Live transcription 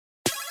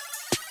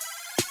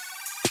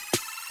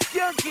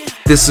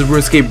This is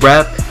Runescape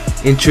Rap,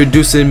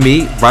 introducing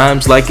me,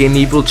 rhymes like an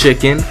evil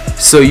chicken,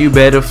 so you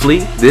better flee.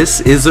 This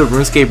is a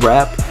Runescape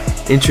Rap,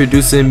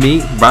 introducing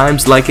me,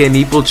 rhymes like an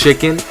evil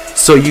chicken,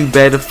 so you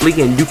better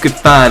flee. And you can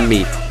find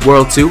me,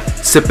 World 2,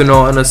 sipping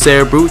on a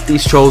cerebrew.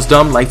 These trolls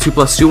dumb like 2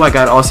 + 2. I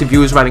got Aussie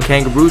viewers riding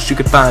kangaroos. You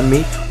can find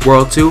me,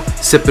 World 2,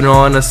 sipping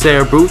on a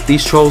cerebrew.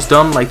 These trolls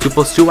dumb like 2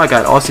 + 2. I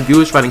got Aussie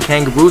viewers riding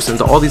kangaroos. And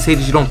to all these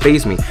haters, you don't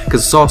faze me,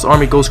 cause the Sauce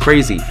Army goes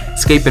crazy,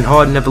 escaping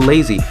hard, never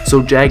lazy.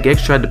 So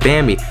JaGeX tried to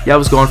ban me. Yeah, I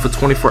was gone for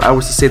 24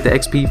 hours to save the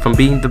XP from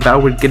being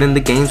devoured. Get in the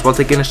games while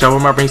taking a shower.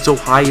 My brain's so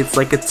high it's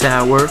like a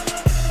tower.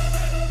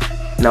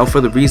 Now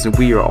for the reason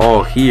we are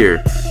all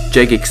here,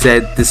 JaGeX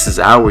said this is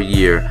our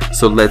year,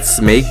 so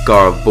let's make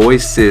our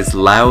voices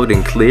loud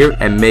and clear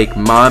and make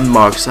my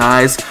mark's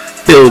eyes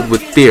filled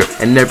with fear.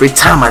 And every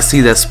time I see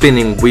that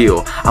spinning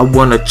wheel, I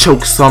wanna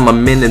choke some of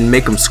men and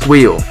make them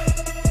squeal.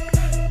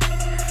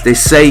 They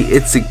say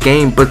it's a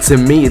game, but to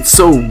me it's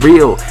so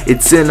real.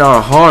 It's in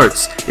our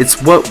hearts,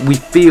 it's what we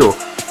feel.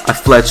 I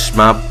fletched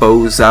my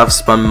bows, I've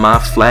spun my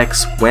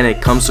flax. When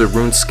it comes to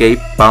Runescape,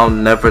 I'll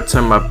never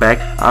turn my back.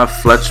 I've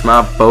fletched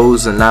my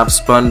bows and I've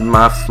spun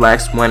my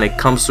flax. When it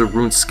comes to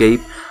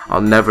Runescape,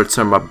 I'll never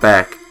turn my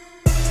back.